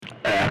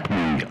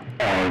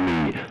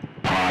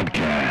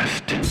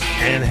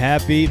And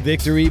happy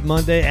Victory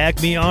Monday,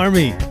 Acme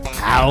Army.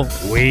 How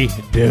we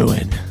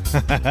doing?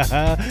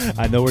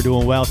 I know we're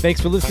doing well. Thanks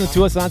for listening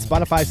to us on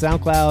Spotify,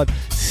 SoundCloud,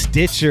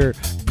 Stitcher,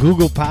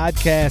 Google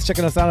Podcasts,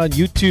 checking us out on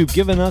YouTube,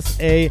 giving us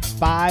a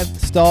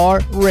 5-star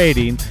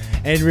rating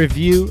and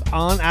review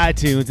on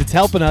iTunes. It's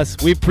helping us.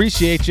 We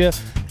appreciate you.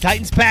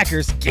 Titans,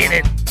 Packers, get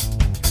it.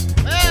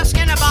 Well, it's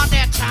getting about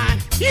that time.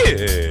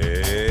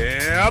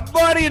 Yeah,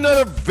 buddy,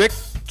 another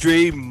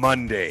Victory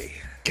Monday.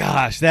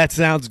 Gosh, that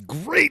sounds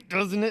great,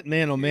 doesn't it?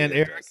 Man, oh man,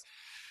 Eric.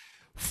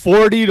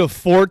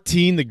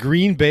 40-14, the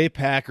Green Bay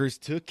Packers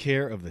took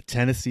care of the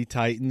Tennessee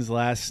Titans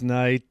last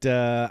night.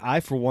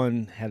 I, for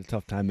one, had a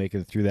tough time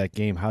making it through that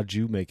game. How'd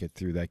you make it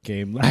through that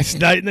game last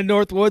night in the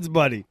Northwoods,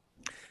 buddy?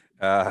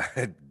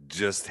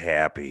 Just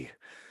happy.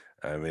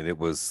 I mean, it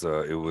was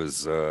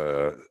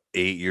 8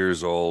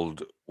 years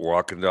old,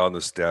 walking down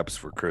the steps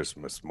for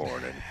Christmas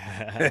morning.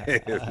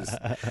 It was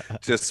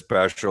just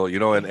special,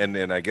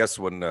 and I guess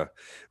when if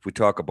we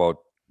talk about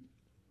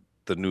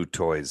the new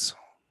toys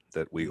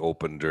that we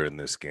opened during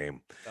this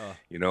game,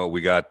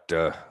 we got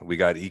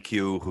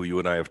EQ, who you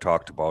and I have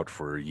talked about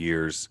for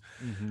years,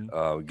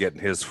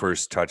 getting his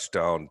first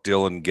touchdown,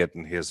 Dylan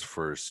getting his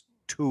first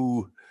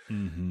 2.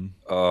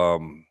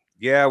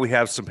 Yeah, we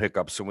have some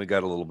hiccups, and we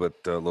got a little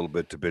bit to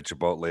bitch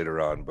about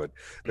later on. But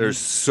there's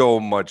so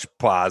much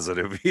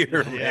positive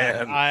here,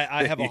 man.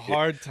 I have a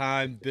hard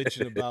time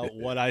bitching about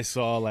what I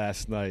saw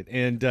last night.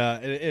 And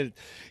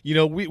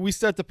we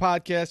start the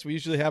podcast. We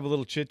usually have a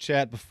little chit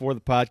chat before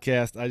the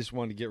podcast. I just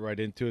wanted to get right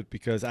into it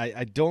because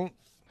I don't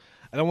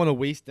want to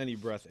waste any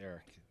breath,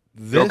 Eric.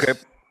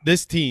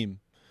 This team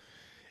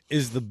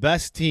is the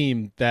best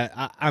team that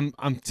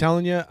I'm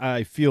telling you,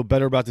 I feel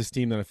better about this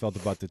team than I felt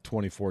about the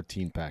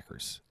 2014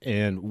 Packers.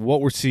 And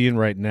what we're seeing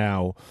right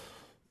now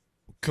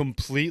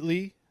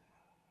completely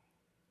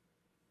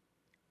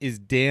is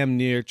damn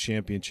near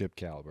championship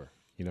caliber.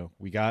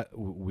 We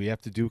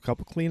have to do a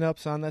couple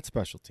cleanups on that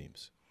special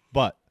teams.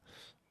 But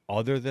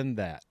other than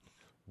that,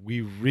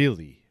 we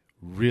really,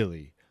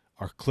 really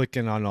are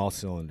clicking on all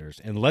cylinders.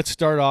 And let's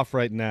start off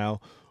right now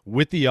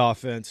with the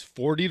offense.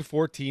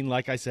 40-14,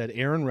 like I said,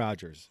 Aaron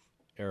Rodgers.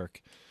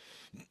 Eric,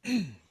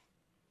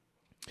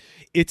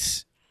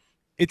 it's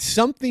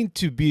something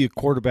to be a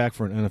quarterback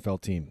for an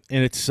NFL team,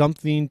 and it's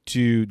something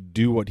to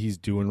do what he's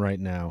doing right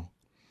now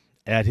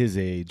at his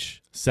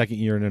age, second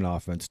year in an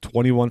offense,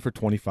 21 for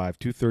 25,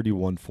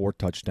 231, 4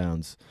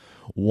 touchdowns,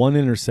 1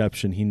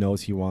 interception he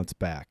knows he wants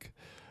back,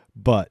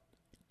 but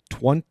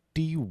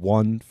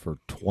 21 for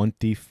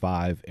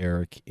 25,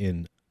 Eric,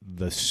 in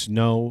the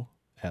snow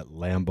at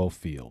Lambeau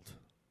Field.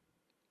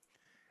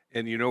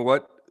 And you know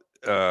what?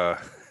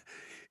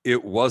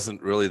 It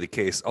wasn't really the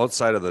case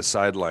outside of the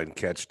sideline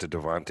catch to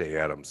Davante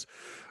Adams,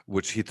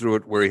 which he threw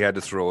it where he had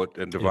to throw it,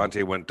 and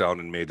Davante went down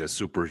and made a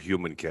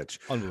superhuman catch.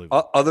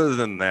 Unbelievable. Other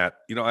than that,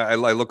 I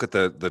look at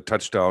the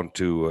touchdown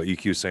to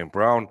EQ St.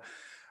 Brown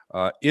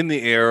in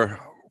the air,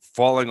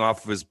 falling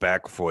off of his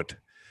back foot.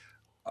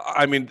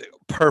 I mean,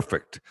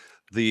 perfect.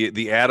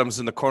 The Adams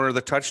in the corner of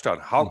the touchdown.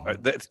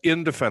 That's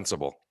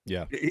indefensible.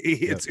 Yeah,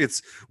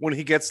 it's when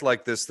he gets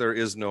like this, there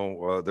is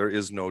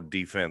no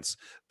defense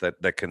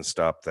that can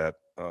stop that.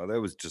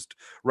 That was just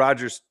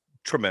Rodgers,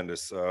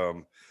 tremendous.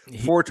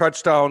 4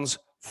 touchdowns,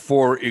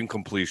 4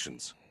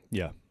 incompletions.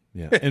 Yeah.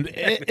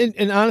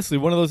 And honestly,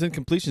 one of those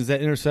incompletions,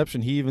 that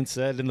interception, he even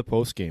said in the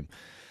post game.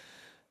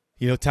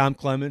 Tom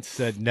Clements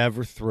said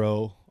never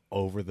throw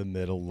over the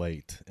middle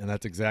late, and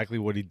that's exactly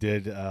what he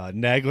did.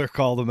 Nagler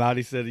called him out.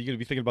 He said, "Are you going to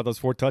be thinking about those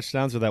 4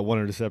 touchdowns or that 1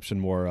 interception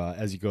more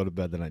as you go to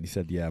bed tonight?" And he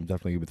said, "Yeah, I'm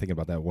definitely going to be thinking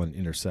about that 1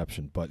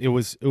 interception." But it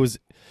was.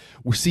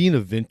 We're seeing a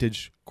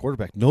vintage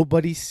quarterback.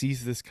 Nobody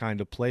sees this kind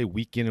of play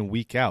week in and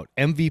week out.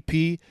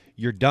 MVP,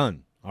 you're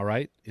done. All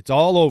right, it's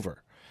all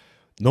over.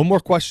 No more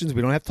questions.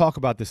 We don't have to talk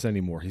about this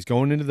anymore. He's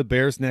going into the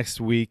Bears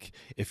next week.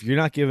 If you're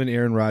not giving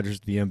Aaron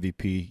Rodgers the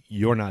MVP,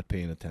 you're not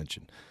paying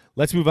attention.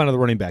 Let's move on to the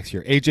running backs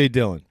here. A.J.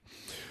 Dillon.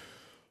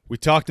 We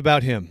talked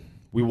about him.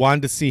 We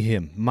wanted to see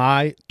him.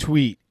 My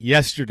tweet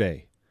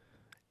yesterday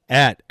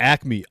at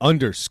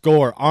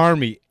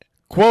Acme_Army.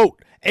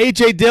 Quote,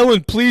 A.J.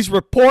 Dillon, please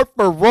report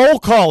for roll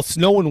call.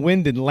 Snow and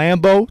wind in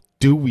Lambeau.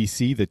 Do we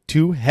see the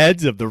 2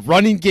 heads of the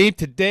running game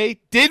today?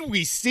 Did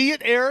we see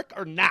it, Eric,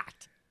 or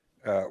not?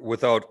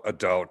 Without a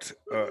doubt.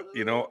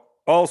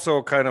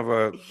 Also kind of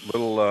a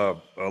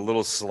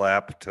little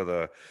slap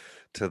to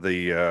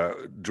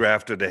the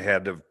drafted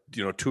ahead of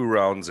 2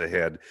 rounds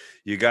ahead.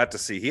 You got to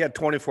see he had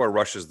 24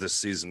 rushes this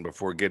season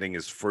before getting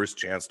his first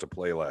chance to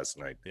play last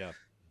night. Yeah,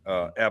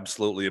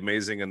 absolutely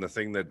amazing. And the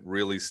thing that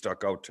really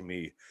stuck out to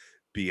me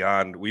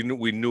beyond we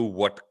knew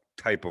what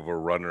type of a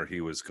runner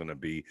he was going to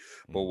be,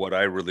 but what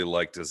I really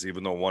liked is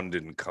even though 1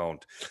 didn't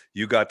count,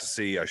 you got to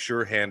see a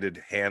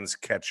sure-handed hands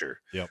catcher,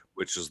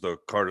 which is the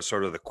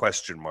sort of the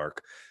question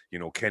mark.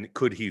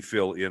 Could he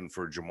fill in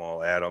for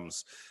Jamal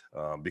Adams?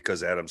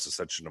 Because Adams is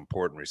such an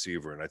important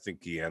receiver, and I think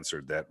he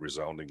answered that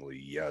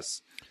resoundingly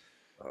yes.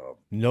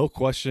 No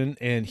question,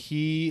 and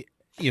he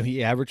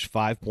averaged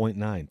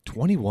 5.9,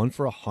 21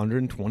 for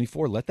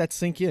 124. Let that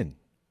sink in.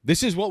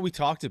 This is what we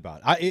talked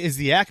about. Is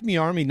the Acme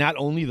Army not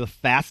only the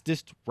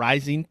fastest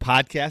rising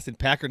podcast in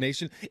Packer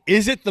Nation,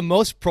 is it the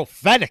most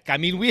prophetic? I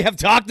mean, we have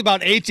talked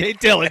about A.J.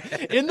 Dillon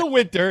in the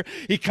winter.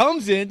 He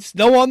comes in,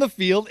 snow on the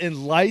field,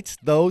 and lights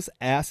those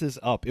asses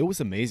up. It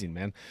was amazing,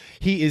 man.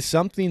 He is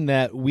something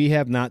that we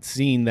have not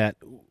seen that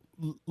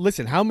 –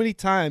 listen, how many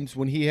times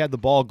when he had the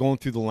ball going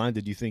through the line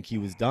did you think he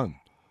was done?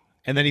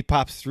 And then he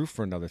pops through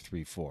for another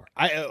 3-4.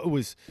 It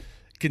was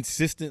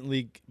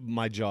consistently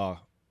my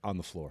jaw on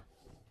the floor.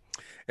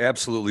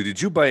 Absolutely.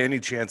 Did you by any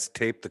chance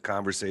tape the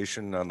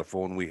conversation on the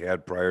phone we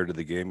had prior to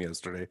the game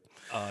yesterday?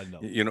 No.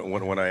 You know,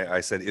 when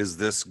I said, is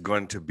this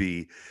going to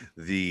be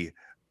the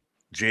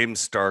James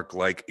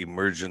Stark-like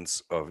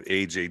emergence of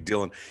A.J.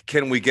 Dillon?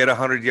 Can we get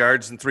 100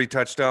 yards and 3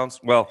 touchdowns?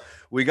 Well,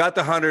 we got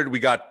the 100. We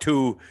got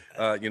 2,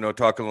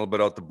 talking a little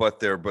bit out the butt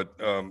there. But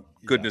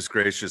goodness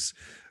gracious,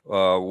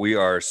 we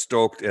are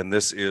stoked, and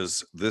this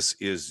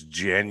is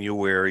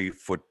January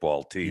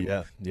football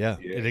team. Yeah.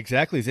 It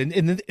exactly is.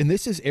 And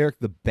this is, Eric,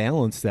 the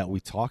balance that we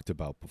talked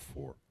about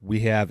before.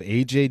 We have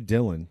A.J.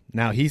 Dillon.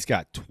 Now he's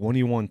got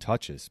 21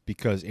 touches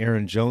because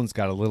Aaron Jones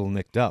got a little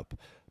nicked up.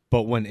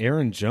 But when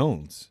Aaron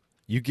Jones,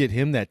 you get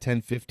him that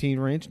 10-15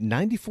 range,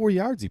 94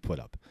 yards he put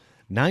up.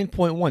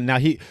 9.1. Now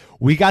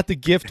we got the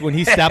gift when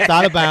he stepped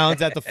out of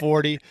bounds at the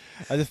 40,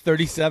 the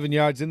 37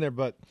 yards in there,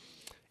 but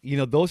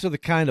those are the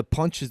kind of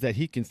punches that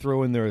he can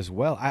throw in there as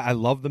well. I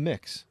love the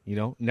mix.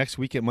 Next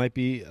week it might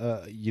be,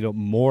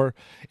 more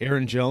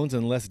Aaron Jones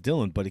and less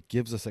Dillon, but it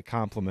gives us a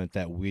compliment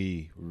that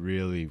we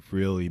really,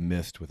 really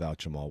missed without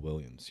Jamal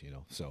Williams.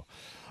 So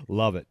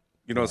love it.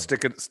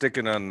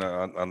 Sticking on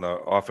the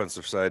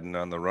offensive side and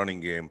on the running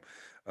game.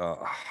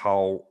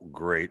 How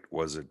great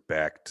was it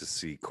back to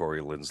see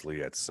Corey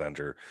Linsley at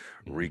center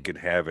wreaking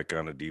havoc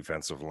on a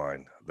defensive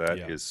line?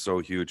 That is so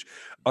huge.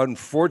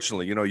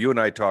 Unfortunately, you and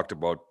I talked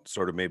about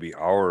sort of maybe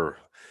our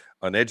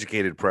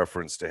uneducated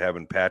preference to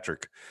having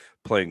Patrick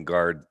playing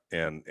guard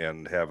and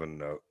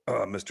having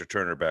Mr.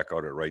 Turner back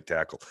out at right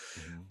tackle.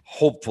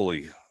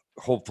 Mm-hmm.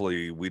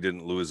 Hopefully we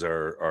didn't lose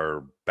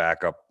our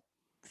backup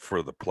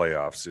for the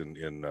playoffs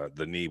in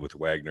the knee with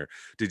Wagner.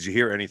 Did you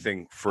hear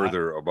anything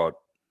further about?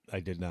 I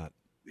did not.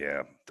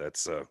 Yeah,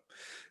 that's I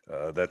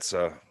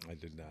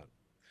did not.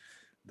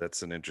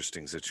 That's an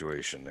interesting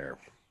situation there.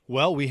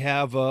 Well, we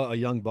have a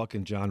young buck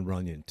in John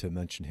Runyon, to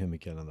mention him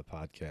again on the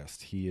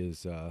podcast. He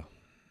is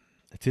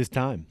it's his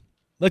time.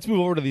 Let's move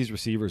over to these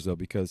receivers though,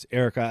 because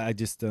Eric,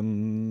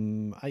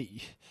 Devontae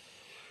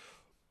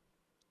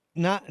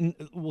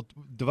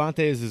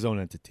is his own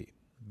entity,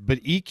 but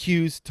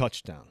EQ's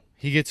touchdown.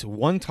 He gets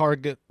 1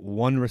 target,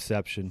 1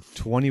 reception,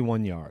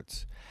 21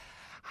 yards.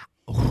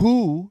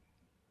 Who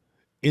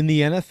in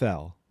the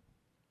NFL,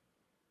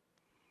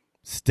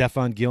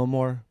 Stephon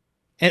Gilmore,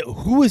 and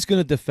who is going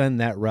to defend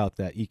that route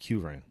that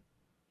EQ ran?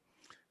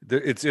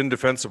 It's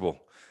indefensible.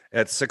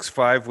 At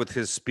 6'5" with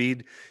his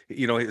speed,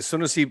 as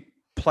soon as he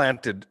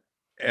planted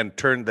and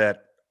turned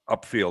that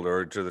upfield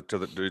or to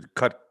the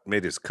cut,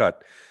 made his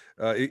cut,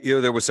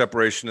 there was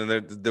separation,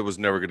 and there was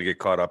never going to get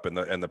caught up.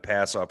 And the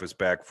pass off his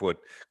back foot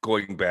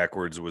going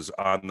backwards was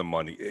on the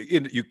money.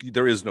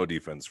 There is no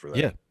defense for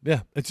that.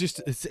 Yeah.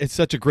 It's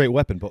such a great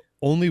weapon, but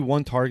only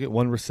 1 target,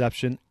 1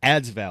 reception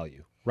adds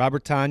value.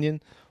 Robert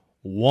Tonyan,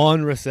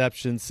 1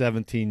 reception,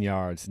 17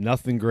 yards.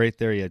 Nothing great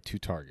there. He had 2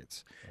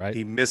 targets. Right.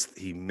 He missed.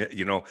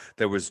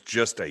 There was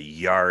just a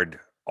yard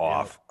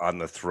off on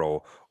the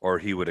throw, or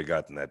he would have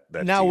gotten that.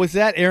 Now, was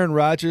that Aaron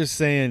Rodgers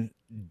saying,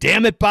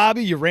 "Damn it,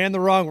 Bobby, you ran the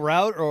wrong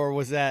route," or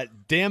was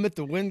that, "Damn it,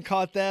 the wind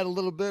caught that a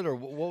little bit," or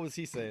what was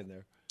he saying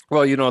there?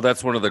 Well,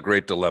 that's one of the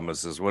great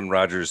dilemmas is when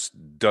Rodgers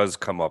does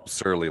come up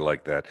surly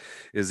like that.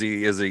 Is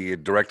he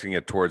directing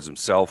it towards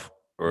himself,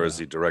 or is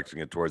he directing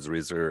it towards the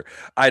receiver?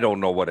 I don't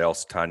know what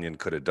else Tonyan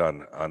could have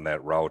done on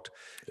that route.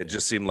 It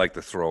just seemed like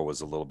the throw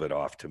was a little bit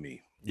off to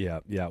me.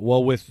 Yeah.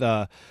 Well, with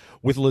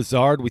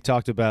Lazard, we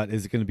talked about,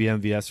 is it going to be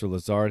MVS or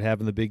Lazard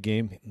having the big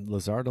game?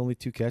 Lazard only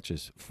 2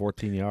 catches,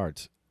 14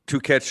 yards.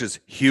 2 catches,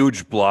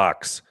 huge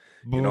blocks.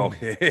 Boom.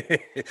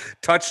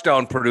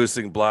 Touchdown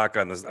producing block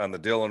on the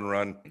Dillon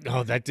run.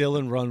 Oh, that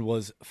Dillon run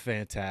was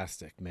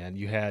fantastic, man.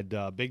 You had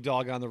Big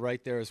Dog on the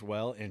right there as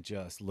well, and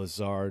just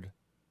Lazard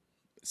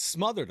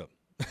smothered him.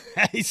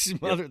 He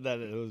smothered that.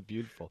 It was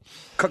beautiful.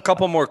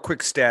 Couple more quick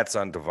stats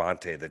on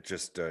Devontae that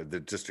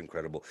just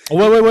incredible. Oh,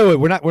 wait.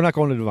 We're not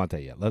going to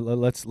Devontae yet.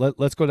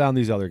 Let's go down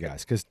these other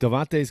guys because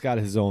Devontae's got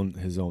his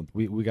own.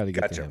 We got to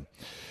get to him.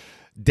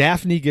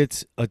 Daphne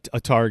gets a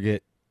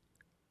target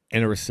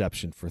and a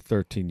reception for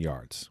 13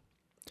 yards.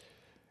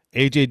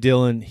 A.J.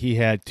 Dillon, he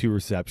had 2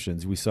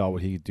 receptions. We saw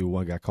what he could do.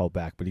 1 got called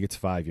back, but he gets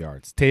 5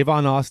 yards.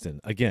 Tavon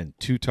Austin, again,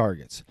 2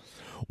 targets.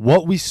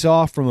 What we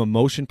saw from a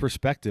motion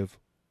perspective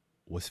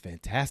was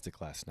fantastic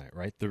last night,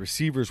 right? The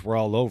receivers were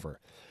all over.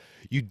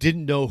 You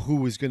didn't know who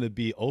was going to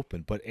be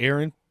open, but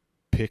Aaron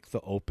picked the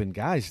open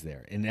guys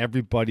there, and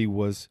everybody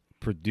was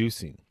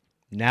producing.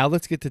 Now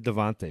let's get to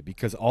Devontae,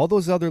 because all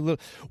those other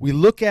we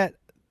look at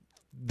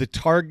the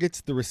targets,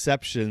 the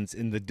receptions,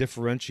 and the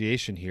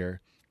differentiation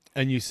here,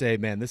 and you say,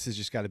 man, this has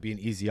just got to be an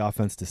easy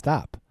offense to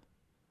stop.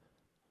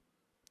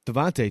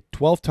 Devontae,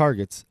 12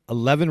 targets,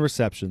 11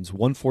 receptions,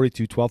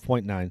 142,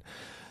 12.9,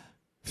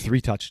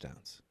 3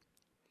 touchdowns.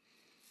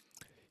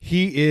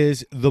 He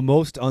is the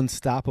most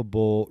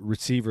unstoppable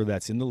receiver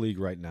that's in the league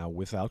right now,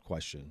 without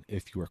question.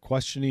 If you are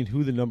questioning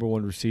who the number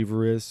one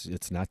receiver is,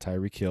 it's not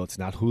Tyreek Hill. It's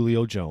not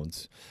Julio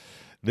Jones.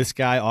 This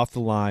guy off the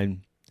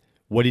line,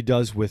 what he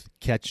does with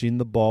catching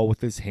the ball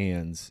with his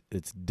hands,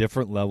 it's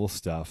different level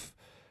stuff.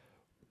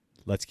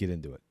 Let's get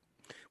into it.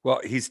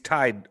 Well, he's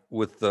tied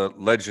with the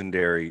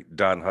legendary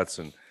Don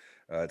Hudson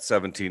at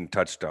 17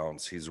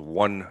 touchdowns. He's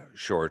one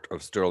short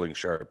of Sterling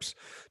Sharp's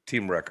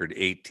team record,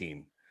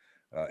 18.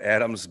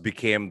 Adams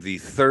became the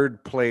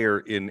third player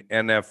in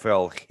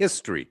NFL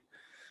history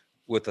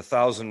with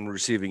 1,000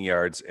 receiving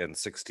yards and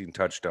 16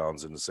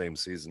 touchdowns in the same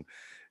season.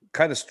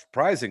 Kind of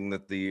surprising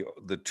that the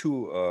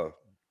two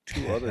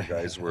other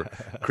guys were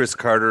Chris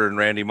Carter and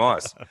Randy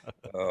Moss.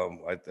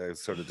 I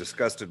was sort of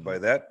disgusted by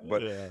that,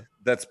 but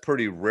that's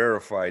pretty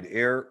rarefied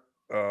air.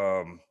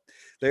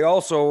 They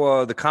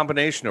also, the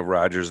combination of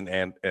Rodgers and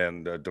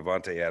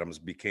Davante Adams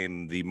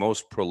became the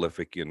most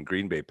prolific in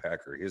Green Bay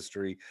Packer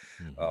history.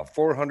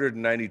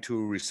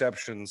 492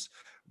 receptions,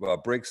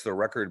 breaks the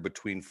record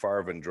between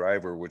Favre and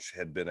Driver, which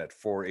had been at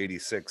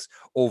 486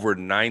 over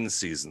 9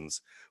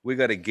 seasons. We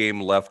got a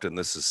game left, and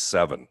this is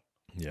 7.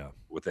 Yeah,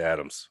 with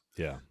Adams.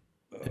 Yeah.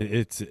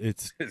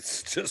 It's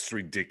just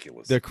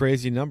ridiculous. They're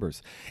crazy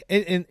numbers.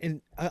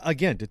 And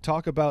again, to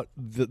talk about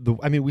the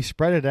I mean, we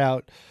spread it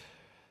out,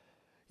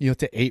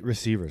 to 8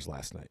 receivers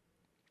last night.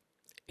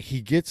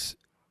 He gets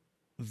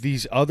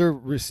these other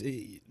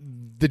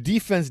the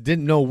defense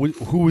didn't know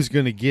who was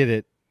going to get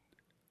it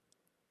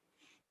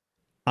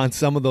on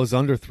some of those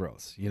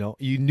underthrows.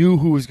 You knew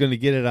who was going to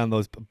get it on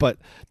those, but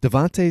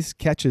Devontae's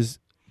catches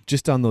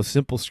just on those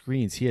simple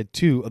screens, he had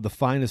 2 of the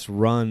finest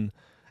run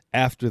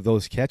after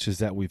those catches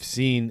that we've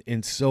seen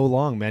in so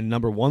long, man.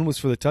 Number 1 was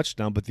for the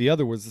touchdown, but the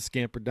other was the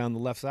scamper down the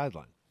left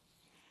sideline.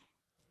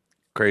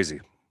 Crazy.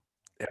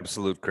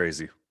 Absolute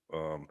crazy.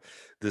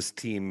 This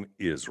team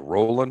is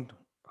rolling.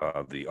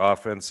 The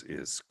offense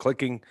is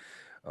clicking.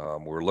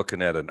 We're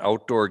looking at an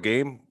outdoor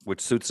game,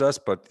 which suits us,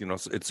 but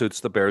it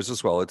suits the Bears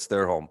as well. It's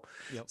their home.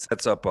 Yep.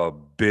 Sets up a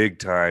big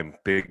time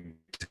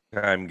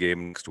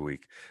game next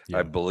week. Yeah.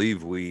 I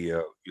believe we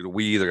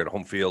either get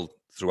home field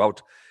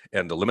throughout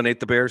and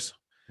eliminate the Bears,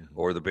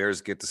 or the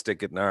Bears get to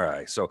stick it in our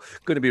eye. So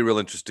going to be real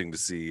interesting to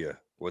see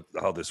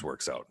how this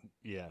works out.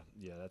 Yeah,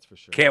 that's for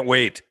sure. Can't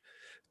wait.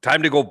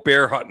 Time to go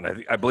bear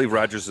hunting. I believe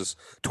Rodgers is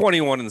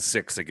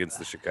 21-6 against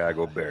the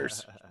Chicago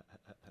Bears.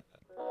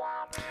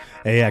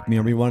 Hey, Acme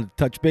Army, wanted to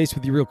touch base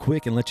with you real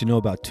quick and let you know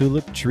about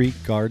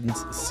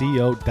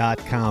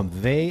TulipTreeGardensCO.com.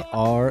 They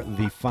are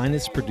the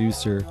finest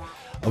producer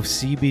of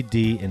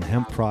CBD and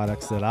hemp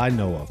products that I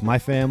know of. My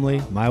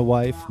family, my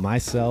wife,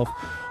 myself,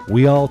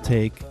 we all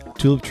take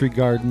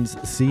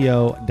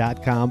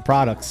TulipTreeGardensCO.com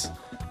products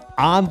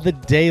on the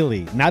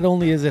daily. Not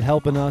only is it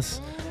helping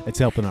us, it's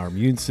helping our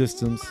immune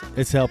systems,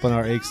 it's helping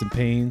our aches and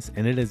pains,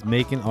 and it is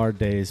making our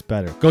days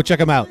better. Go check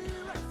them out.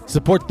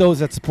 Support those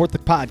that support the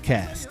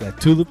podcast at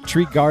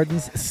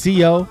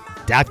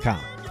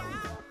TulipTreeGardensCO.com.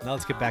 Now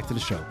let's get back to the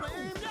show.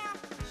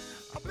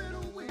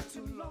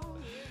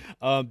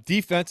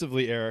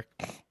 Defensively, Eric,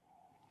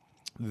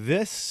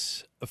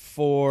 this,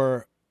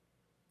 for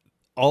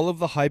all of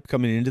the hype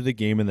coming into the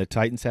game and the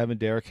Titans having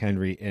Derrick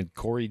Henry and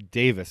Corey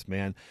Davis,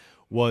 man,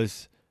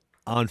 was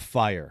on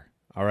fire.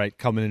 All right,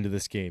 coming into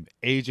this game.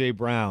 A.J.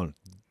 Brown,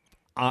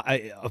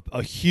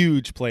 a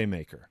huge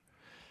playmaker.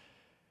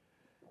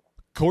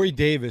 Corey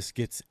Davis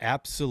gets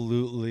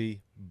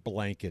absolutely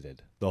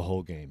blanketed the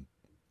whole game.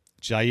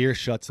 Jair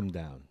shuts him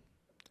down.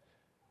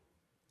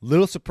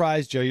 Little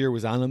surprised Jair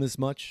was on him as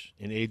much,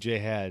 and A.J.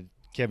 had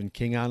Kevin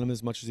King on him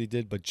as much as he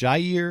did. But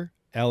Jair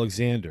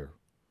Alexander,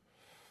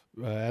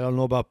 I don't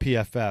know about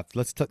PFF.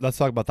 Let's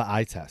talk about the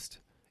eye test.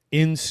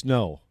 In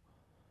snow.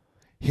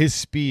 His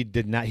speed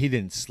he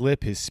didn't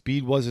slip. His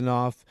speed wasn't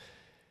off.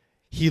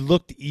 He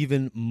looked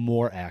even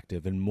more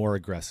active and more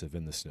aggressive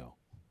in the snow.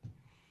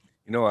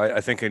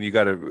 I think, and you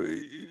got a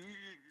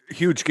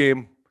huge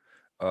game,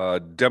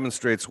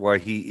 demonstrates why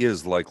he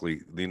is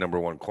likely the number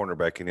 1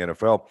 cornerback in the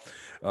NFL.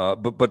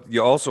 But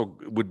you also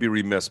would be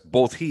remiss.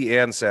 Both he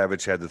and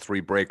Savage had the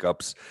 3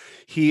 breakups.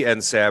 He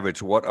and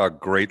Savage, what a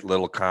great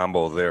little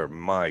combo there.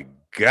 My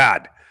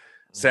God,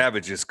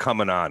 Savage is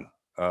coming on.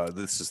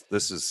 This is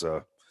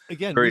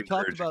again,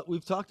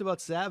 we've talked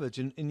about Savage,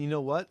 and you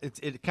know what?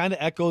 It kind of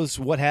echoes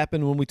what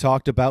happened when we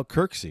talked about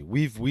Kirksey.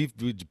 We've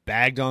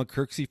bagged on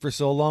Kirksey for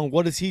so long.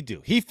 What does he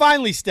do? He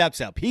finally steps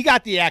up. He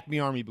got the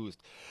Acme Army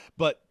boost.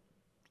 But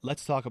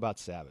let's talk about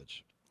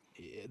Savage.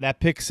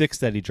 That pick 6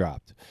 that he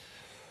dropped.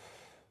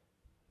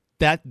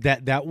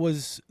 That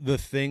was the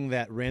thing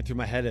that ran through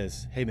my head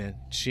as, hey man,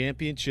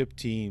 championship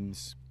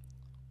teams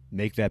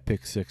make that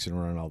pick 6 and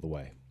run all the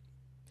way.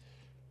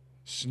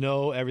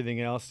 Snow, everything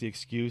else, the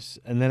excuse.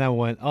 And then I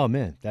went, oh,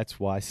 man,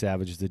 that's why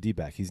Savage is the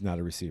D-back. He's not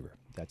a receiver.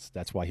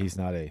 That's why he's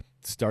not a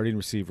starting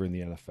receiver in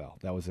the NFL.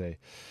 That was a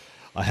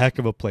heck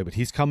of a play. But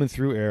he's coming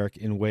through, Eric,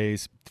 in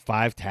ways,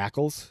 5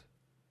 tackles,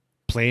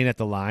 playing at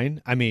the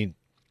line. I mean,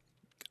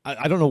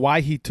 I don't know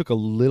why he took a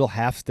little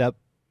half step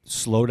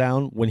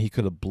slowdown when he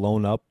could have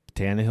blown up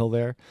Tannehill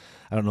there.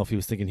 I don't know if he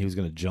was thinking he was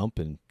going to jump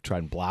and try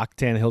and block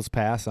Tannehill's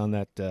pass on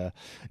that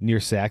near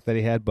sack that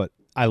he had. But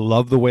I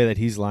love the way that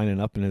he's lining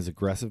up in his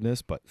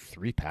aggressiveness. But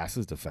 3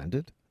 passes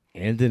defended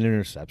and an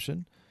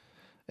interception.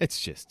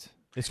 It's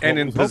and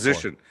in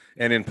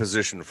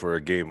position for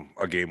a game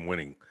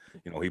winning.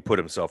 He put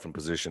himself in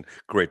position.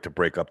 Great to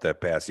break up that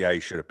pass. Yeah, he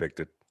should have picked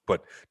it,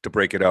 but to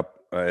break it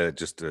up,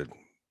 just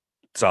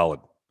solid,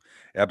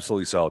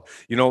 absolutely solid.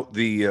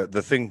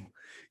 The thing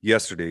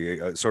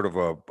yesterday, sort of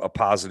a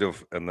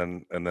positive, and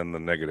then the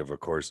negative, of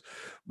course.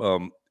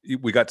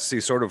 We got to see,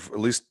 sort of, at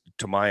least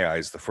to my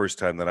eyes, the first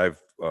time that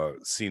I've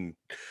seen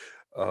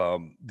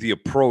the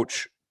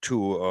approach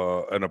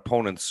to an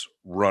opponent's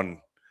run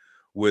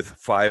with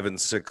 5 and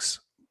 6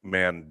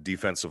 man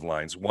defensive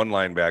lines, 1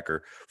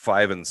 linebacker,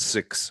 5 and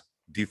 6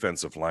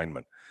 defensive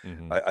linemen.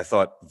 Mm-hmm. I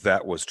thought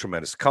that was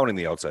tremendous, counting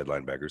the outside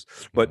linebackers,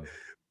 but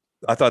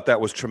I thought that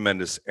was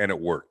tremendous, and it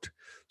worked.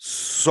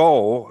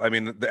 So, I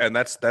mean, and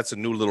that's a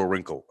new little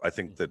wrinkle, I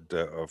think,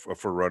 that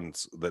for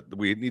runs that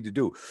we need to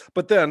do.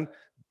 But then,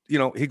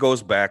 he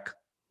goes back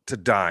to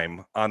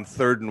dime on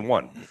 3rd and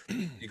 1.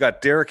 You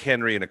got Derrick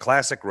Henry in a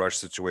classic rush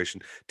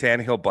situation.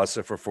 Tannehill busts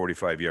it for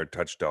 45-yard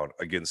touchdown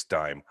against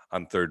dime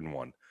on 3rd and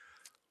 1.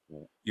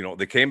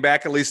 They came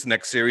back at least the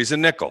next series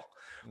in nickel,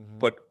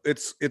 but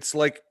it's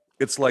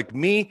like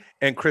me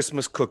and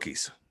Christmas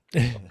cookies.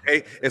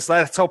 Okay, that's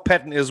how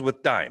Pettine is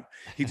with dime.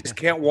 He just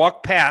can't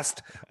walk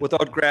past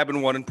without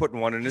grabbing one and putting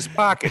one in his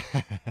pocket.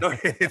 No,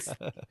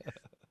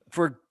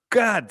 for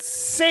God's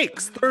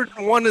sakes, 3rd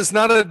and 1 is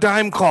not a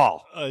dime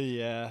call.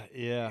 Yeah.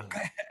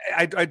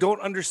 I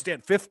don't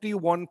understand.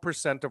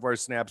 51% of our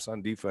snaps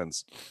on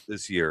defense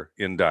this year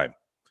in dime.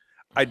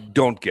 I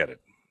don't get it.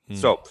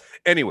 So,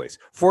 anyways,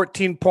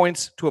 14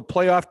 points to a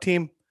playoff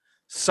team.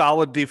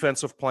 Solid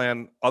defensive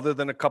plan, other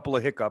than a couple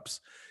of hiccups.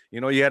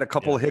 You had a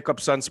couple of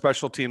hiccups on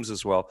special teams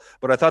as well,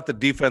 but I thought the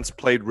defense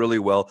played really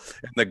well,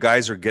 and the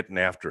guys are getting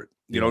after it.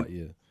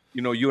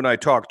 You and I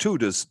talked too.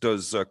 Does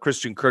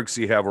Christian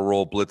Kirksey have a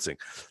role blitzing?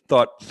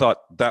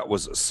 Thought that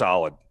was a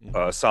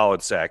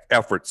solid sack,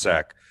 effort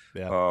sack.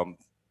 Yeah.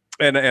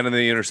 And the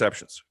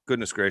interceptions.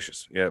 Goodness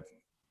gracious, yeah.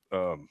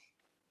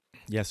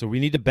 So we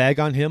need to bag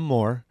on him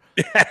more.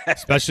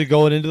 Especially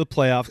going into the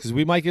playoffs, because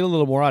we might get a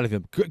little more out of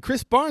him.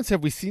 Chris Barnes,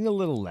 have we seen a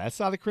little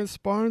less out of Chris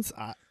Barnes?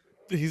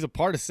 He's a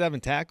part of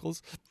 7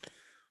 tackles.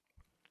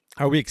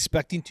 Are we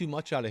expecting too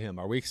much out of him?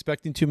 Are we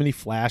expecting too many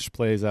flash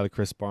plays out of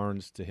Chris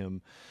Barnes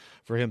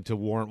for him to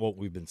warrant what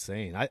we've been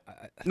saying?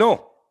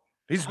 No,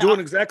 he's doing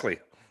exactly.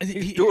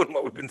 He's doing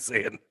what we've been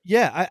saying.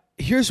 Yeah,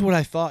 here's what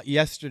I thought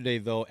yesterday,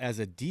 though, as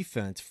a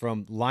defense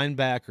from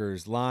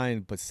linebackers,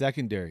 but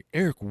secondary.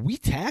 Eric, we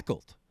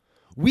tackled.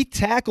 We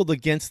tackled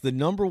against the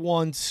number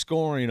 1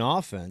 scoring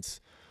offense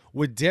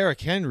with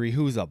Derrick Henry,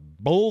 who's a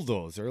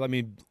bulldozer. I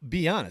mean,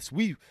 be honest.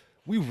 We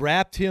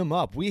wrapped him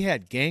up. We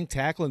had gang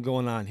tackling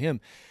going on him.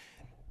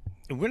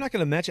 And we're not going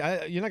to mention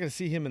 – you're not going to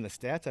see him in the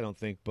stats, I don't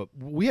think, but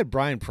we had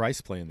Brian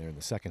Price playing there in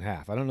the second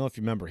half. I don't know if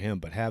you remember him,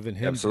 but having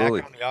him back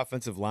on the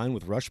offensive line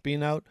with Rush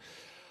being out,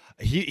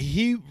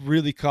 he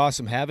really caused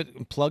some havoc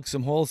and plugged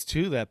some holes,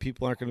 too, that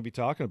people aren't going to be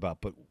talking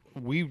about. But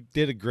we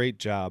did a great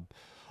job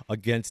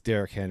against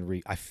Derrick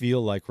Henry. I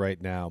feel like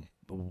right now,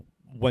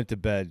 went to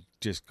bed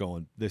just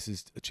going, this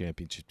is a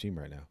championship team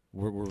right now.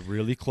 We're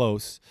really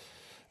close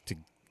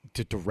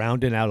to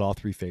rounding out all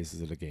 3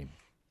 phases of the game.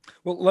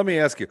 Well, let me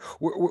ask you,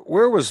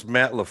 where was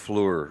Matt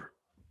LaFleur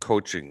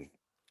coaching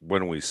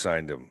when we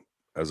signed him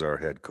as our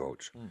head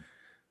coach?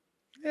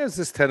 Yeah, it's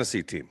this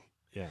Tennessee team.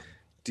 Yeah.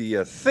 Do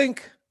you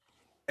think,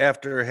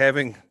 after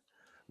having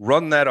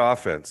run that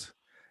offense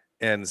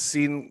and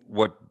seen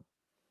what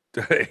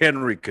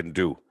Henry can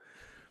do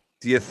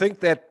you think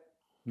that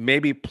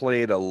maybe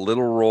played a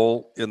little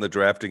role in the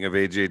drafting of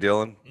A.J.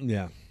 Dillon?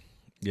 Yeah.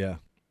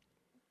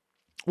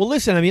 Well,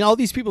 listen, I mean, all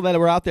these people that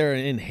were out there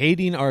and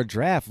hating our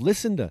draft,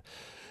 listen to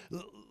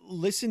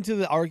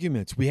the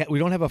arguments. We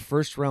don't have a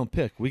first-round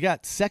pick. We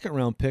got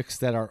second-round picks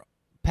that are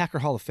Packer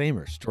Hall of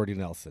Famers, Jordy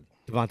Nelson,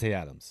 Devontae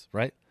Adams,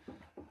 right?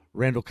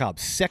 Randall Cobb,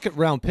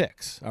 second-round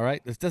picks, all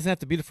right? This doesn't have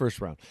to be the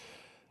first round.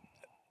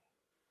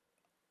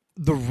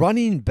 The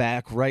running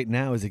back right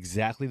now is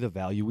exactly the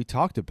value we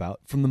talked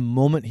about from the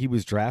moment he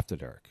was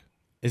drafted, Eric.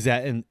 Is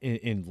that in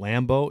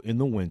Lambeau in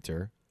the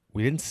winter?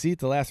 We didn't see it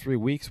the last 3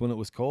 weeks when it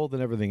was cold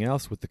and everything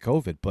else with the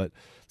COVID, but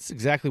that's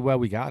exactly why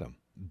we got him,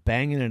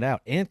 banging it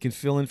out, and can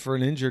fill in for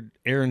an injured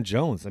Aaron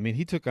Jones. I mean,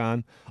 he took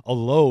on a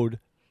load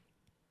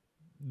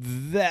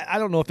that I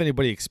don't know if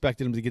anybody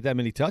expected him to get that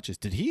many touches.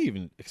 Did he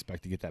even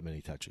expect to get that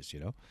many touches,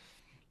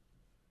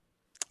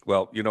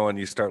 Well, and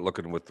you start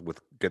looking with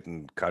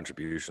getting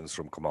contributions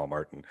from Kamal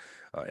Martin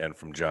and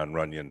from John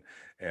Runyon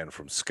and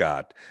from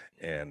Scott.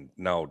 And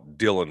now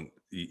Dillon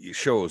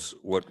shows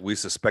what we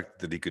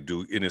suspected that he could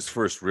do in his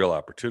first real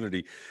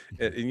opportunity.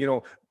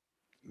 And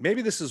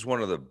maybe this is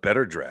one of the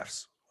better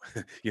drafts.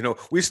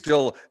 We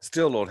still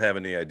don't have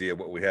any idea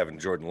what we have in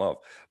Jordan Love,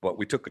 but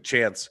we took a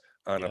chance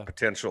on a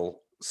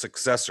potential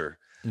successor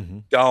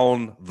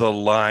down the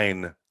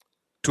line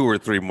 2 or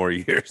 3 more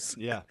years.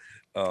 Yeah.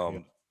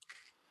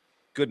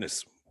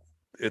 Goodness,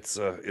 it's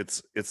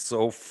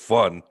so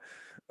fun.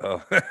 Uh,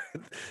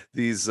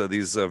 these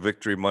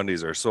Victory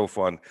Mondays are so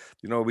fun.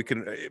 We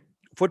can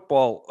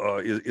football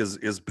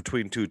is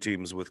between two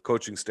teams with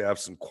coaching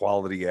staffs and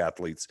quality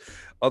athletes.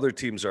 Other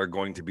teams are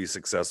going to be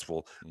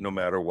successful no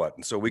matter what,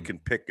 and so we can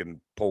pick and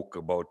poke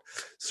about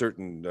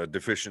certain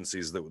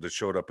deficiencies that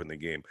showed up in the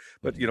game.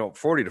 But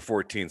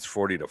 40-14 is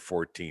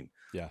 40-14.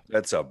 Yeah.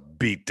 That's a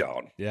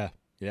beatdown. Yeah.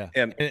 Yeah.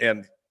 And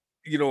and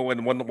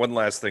one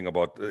last thing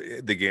about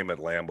the game at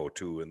Lambeau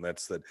too, and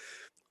that's that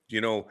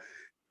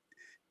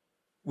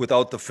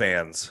without the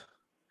fans,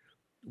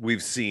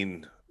 we've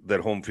seen that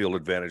home field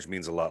advantage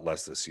means a lot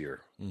less this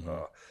year.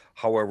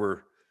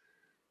 However,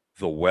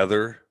 the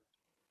weather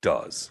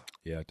does.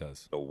 Yeah, it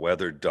does. The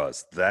weather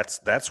does.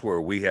 That's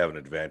where we have an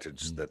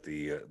advantage that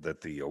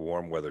the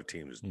warm weather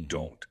teams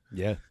don't.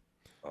 Yeah.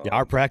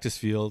 Our practice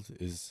field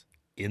is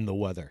in the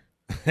weather.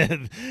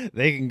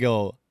 They can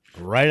go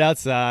right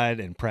outside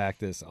and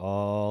practice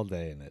all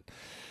day in it.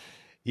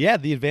 Yeah,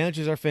 the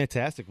advantages are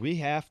fantastic. We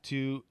have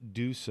to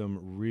do some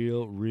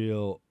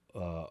real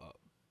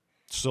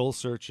soul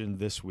searching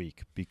this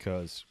week,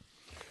 because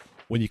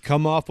when you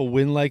come off a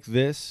win like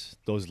this,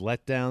 those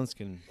letdowns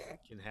can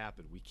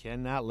happen. We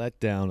cannot let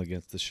down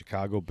against the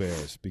Chicago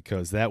Bears,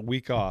 because that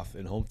week off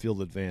and home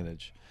field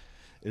advantage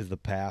is the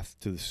path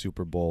to the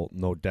Super Bowl,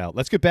 no doubt.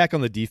 Let's get back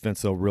on the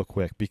defense, though, real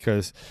quick,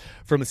 because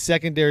from a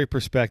secondary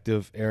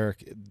perspective,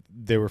 Eric,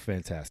 they were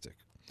fantastic.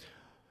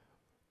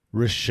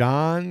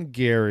 Rashawn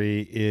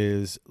Gary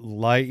is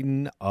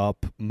lighting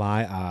up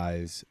my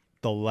eyes.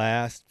 The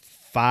last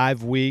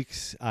 5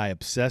 weeks, I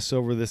obsess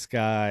over this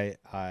guy.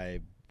 I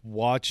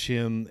watch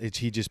him.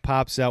 He just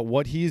pops out.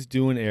 What he's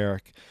doing,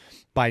 Eric,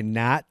 by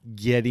not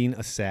getting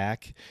a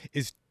sack,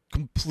 is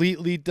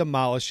completely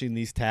demolishing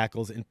these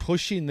tackles and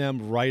pushing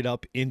them right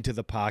up into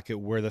the pocket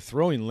where the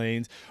throwing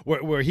lanes,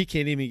 where he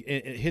can't even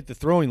hit the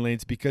throwing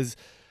lanes because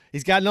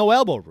he's got no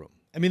elbow room.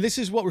 I mean, this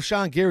is what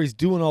Rashawn Gary's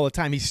doing all the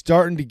time. He's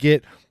starting to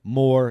get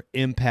more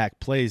impact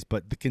plays,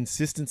 but the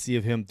consistency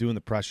of him doing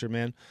the pressure,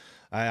 man,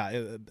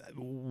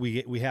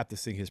 we have to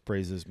sing his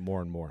praises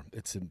more and more.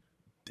 It's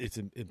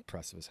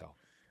impressive as hell.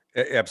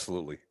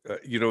 Absolutely.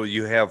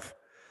 You have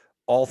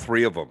all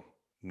three of them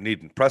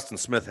needing. Preston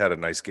Smith had a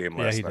nice game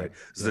last night.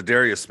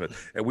 Zadarius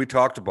Smith. And we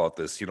talked about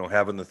this,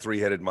 having the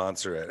three-headed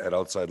monster at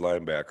outside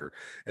linebacker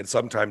and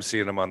sometimes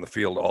seeing him on the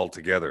field all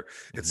together.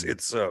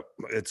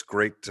 It's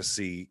great to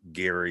see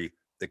Gary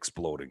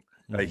exploding.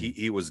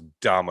 He was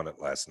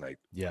dominant last night.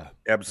 Yeah.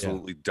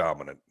 Absolutely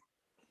dominant.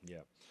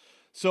 Yeah.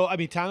 So, I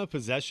mean, time of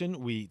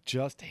possession, we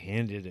just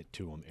handed it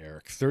to him,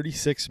 Eric.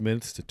 36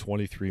 minutes to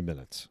 23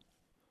 minutes.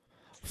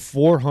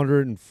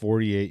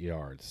 448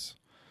 yards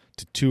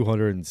to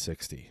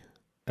 260.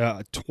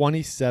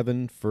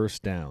 27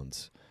 first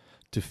downs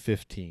to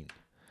 15.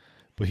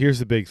 But here's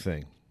the big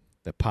thing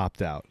that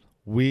popped out.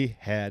 We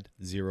had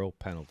 0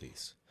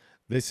 penalties.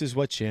 This is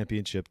what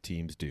championship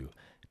teams do.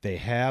 They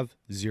have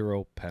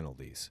 0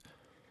 penalties.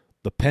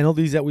 The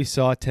penalties that we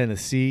saw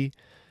Tennessee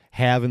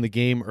have in the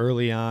game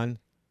early on,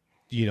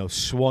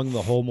 swung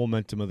the whole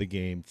momentum of the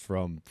game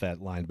from that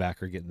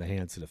linebacker getting the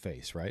hands to the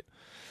face, right?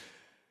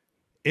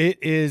 It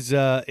is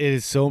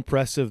so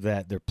impressive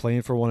that they're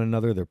playing for one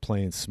another. They're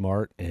playing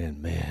smart,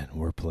 and man,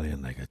 we're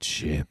playing like a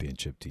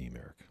championship team,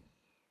 Eric.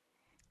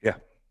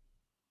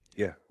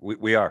 Yeah,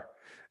 we are,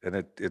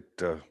 and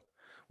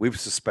we've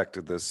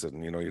suspected this,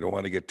 and you don't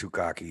want to get too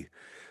cocky,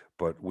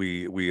 but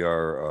we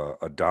are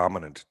a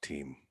dominant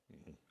team,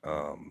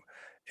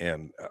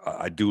 and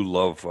I do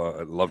love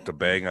to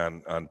bang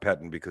on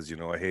Pettine because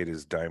I hate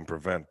his dime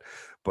prevent,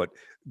 but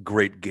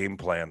great game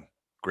plan.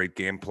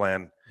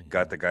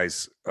 Got the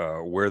guys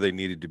where they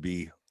needed to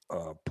be,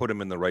 put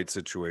them in the right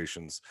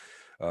situations.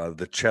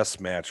 The chess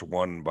match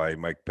won by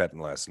Mike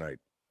Pettine last night.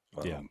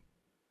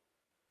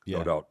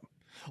 No doubt.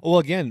 Well,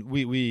 again,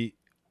 we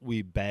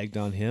bagged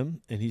on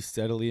him, and he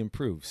steadily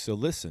improved. So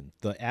listen,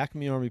 the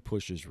Acme Army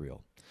push is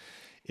real.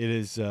 It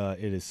is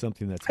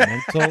something that's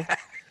mental.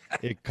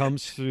 It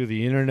comes through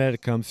the internet.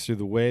 It comes through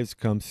the waves. It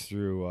comes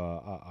through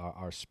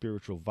our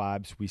spiritual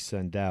vibes we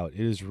send out. It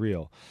is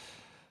real.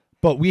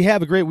 But we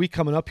have a great week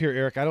coming up here,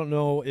 Eric. I don't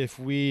know if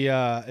we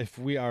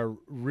are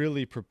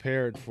really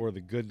prepared for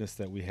the goodness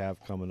that we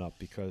have coming up,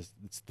 because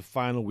it's the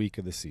final week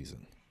of the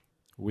season.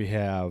 We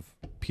have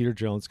Peter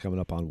Jones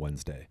coming up on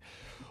Wednesday.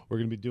 We're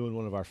going to be doing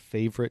one of our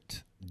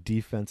favorite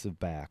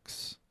defensive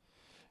backs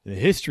in the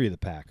history of the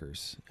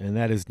Packers, and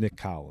that is Nick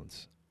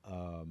Collins.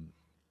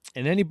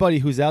 And anybody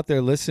who's out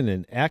there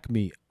listening,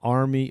 Acme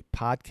Army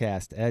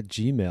Podcast at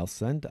Gmail,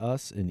 send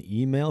us an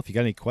email if you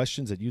got any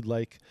questions that you'd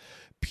like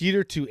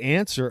Peter to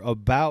answer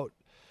about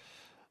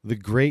the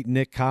great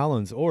Nick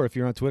Collins, or if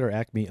you're on Twitter,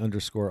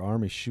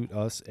 Acme_Army, shoot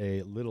us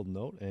a little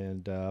note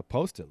and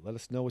post it. Let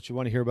us know what you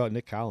want to hear about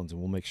Nick Collins, and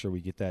we'll make sure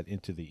we get that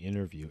into the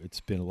interview. It's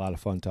been a lot of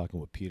fun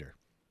talking with Peter.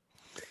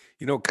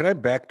 Can I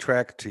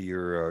backtrack to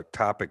your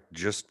topic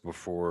just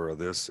before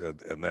this,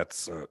 and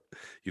that's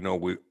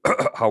we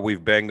how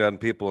we've banged on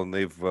people and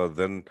they've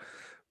then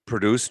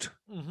produced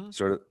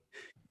sort of.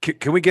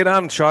 Can we get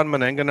on Sean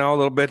Menenga now a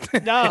little bit?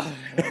 No.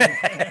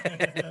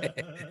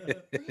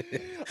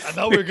 I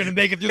thought we were going to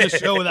make it through the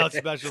show without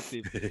special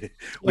people.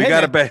 We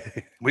got a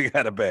bag. We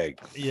got a bag.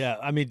 Yeah,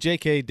 I mean,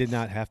 JK did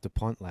not have to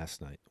punt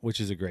last night, which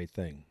is a great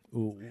thing.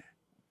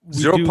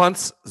 Zero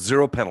punts,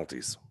 0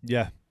 penalties.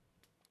 Yeah.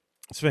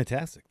 It's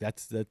fantastic.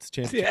 That's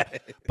championship.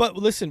 Yeah. But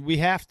listen, we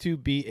have to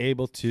be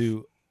able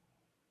to,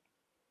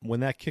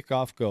 when that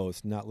kickoff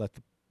goes, not let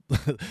the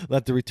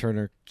let the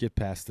returner get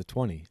past the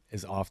 20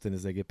 as often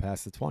as they get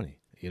past the 20,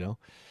 you know?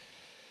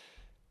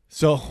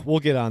 So we'll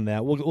get on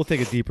that. We'll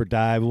take a deeper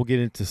dive. We'll get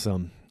into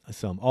some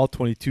all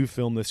 22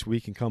 film this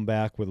week and come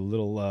back with a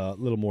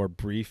little more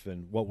brief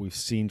and what we've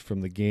seen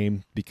from the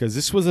game, because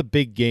this was a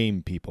big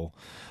game, people.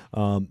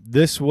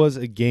 This was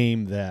a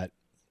game that,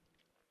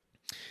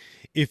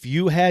 if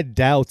you had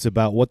doubts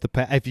about what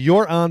if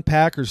you're on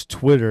Packers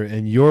Twitter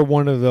and you're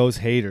one of those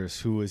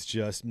haters who is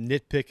just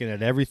nitpicking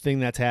at everything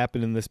that's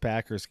happened in this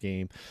Packers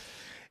game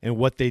and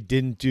what they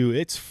didn't do,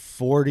 it's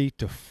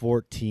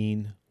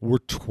 40-14. We're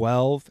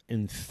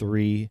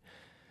 12-3,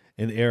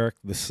 and Eric,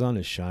 the sun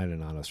is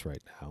shining on us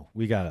right now.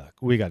 We got a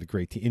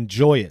great team.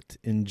 Enjoy it.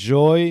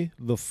 Enjoy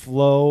the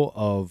flow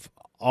of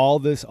all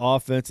this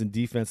offense and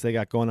defense they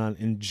got going on.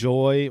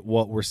 Enjoy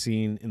what we're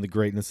seeing in the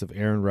greatness of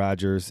Aaron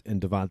Rodgers and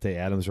Devontae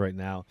Adams right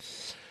now.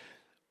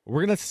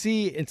 We're going to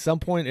see at some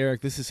point,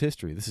 Eric, this is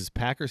history. This is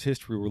Packers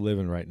history we're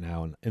living right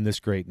now in this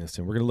greatness.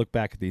 And we're going to look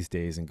back at these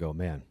days and go,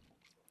 man,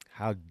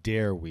 how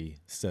dare we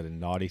said a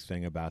naughty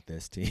thing about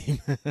this team?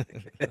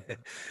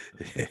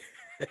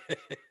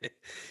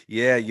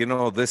 Yeah,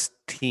 this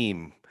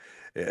team.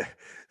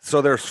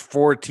 So there's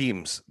 4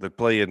 teams that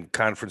play in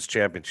conference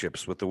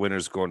championships, with the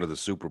winners going to the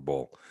Super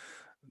Bowl.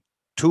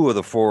 2 of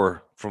the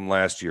 4 from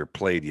last year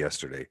played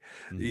yesterday.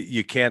 Mm-hmm.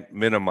 You can't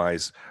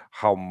minimize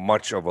how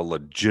much of a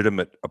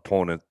legitimate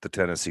opponent the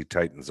Tennessee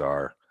Titans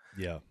are.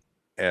 Yeah.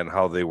 And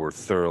how they were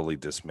thoroughly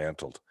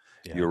dismantled.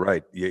 Yeah. You're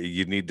right.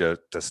 You need to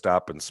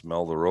stop and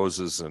smell the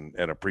roses and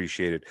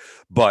appreciate it.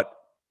 But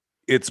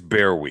it's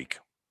Bear Week.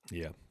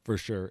 Yeah, for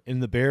sure.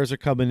 And the Bears are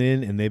coming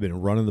in, and they've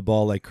been running the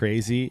ball like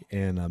crazy.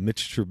 And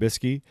Mitch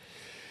Trubisky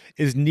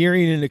is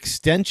nearing an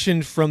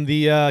extension from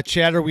the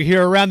chatter we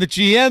hear around the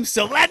GM.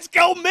 So let's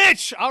go,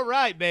 Mitch. All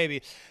right,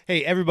 baby.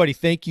 Hey, everybody,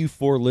 thank you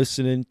for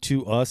listening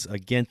to us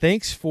again.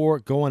 Thanks for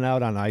going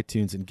out on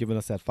iTunes and giving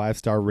us that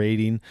 5-star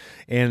rating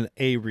and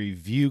a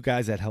review,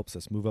 guys. That helps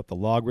us move up the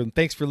logarithm.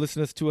 Thanks for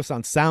listening to us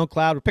on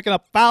SoundCloud. We're picking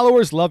up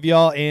followers. Love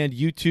y'all. And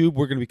YouTube,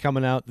 we're going to be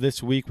coming out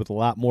this week with a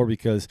lot more,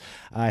 because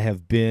I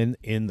have been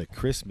in the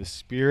Christmas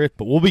spirit.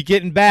 But we'll be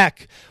getting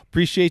back.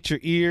 Appreciate your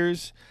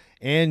ears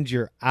and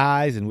your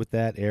eyes. And with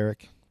that,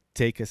 Eric,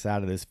 take us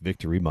out of this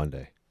Victory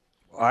Monday.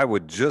 I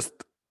would just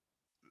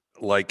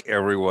like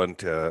everyone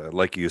to,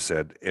 like you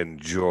said,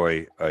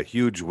 enjoy a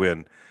huge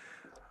win,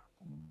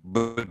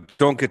 but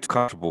don't get too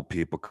comfortable,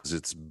 people, because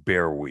it's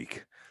Bear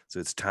Week. So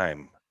it's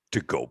time to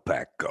go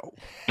Pack Go.